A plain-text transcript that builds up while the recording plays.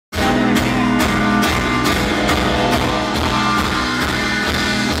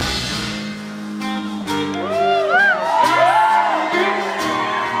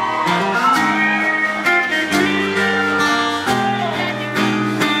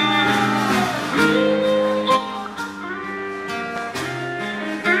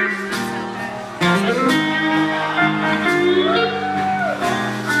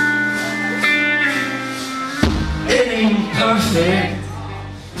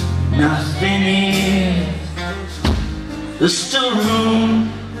nothing is. There's still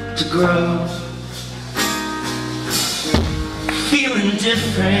room to grow. Feeling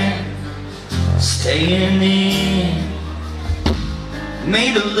different, staying in.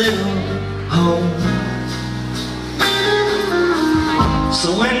 Made a little home. So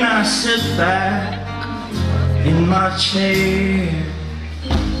when I sit back in my chair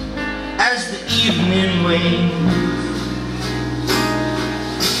as the evening wanes,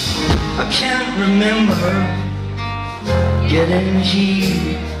 I can't remember getting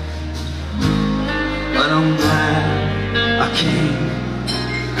here, but I'm glad I came.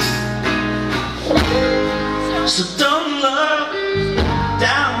 So don't look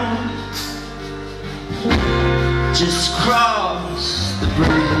down, just cross the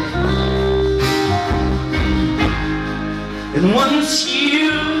bridge. And once you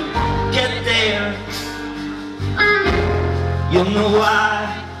get there, you'll know why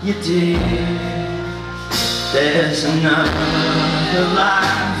you did. There's another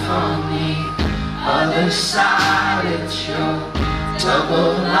life on the other side. It's your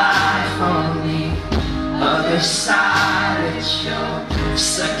double life on the other side. It's your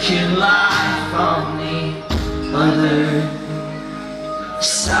second life on the other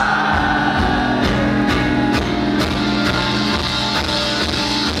side.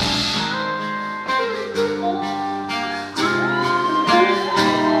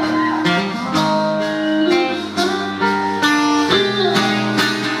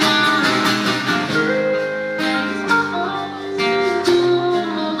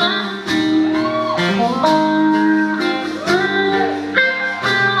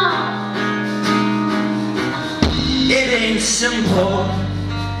 Simple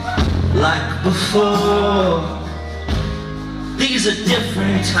like before. These are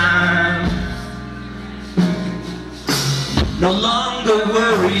different times. No longer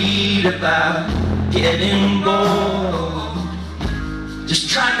worried about getting bored. Just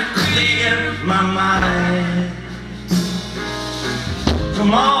trying to clear my mind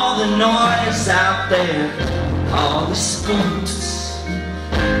from all the noise out there, all the spooks,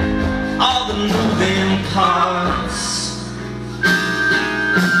 all the moving parts.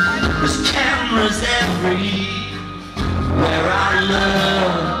 There's cameras everywhere I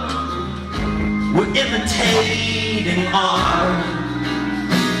look. We're imitating art.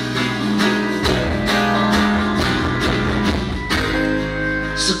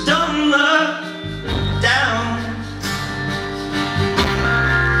 So don't look down,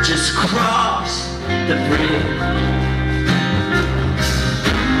 just cross the bridge.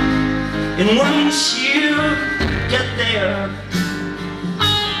 And once you get there,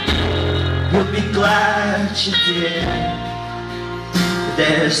 you'll be glad you did.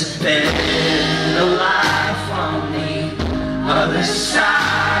 There's a better life on the other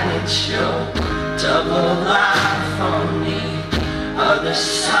side. It's your double life on the other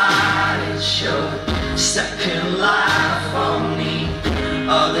side. It's your second life on the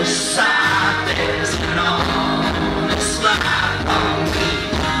other side. There's an honest life on the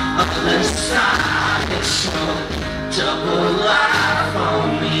other side. It's your double life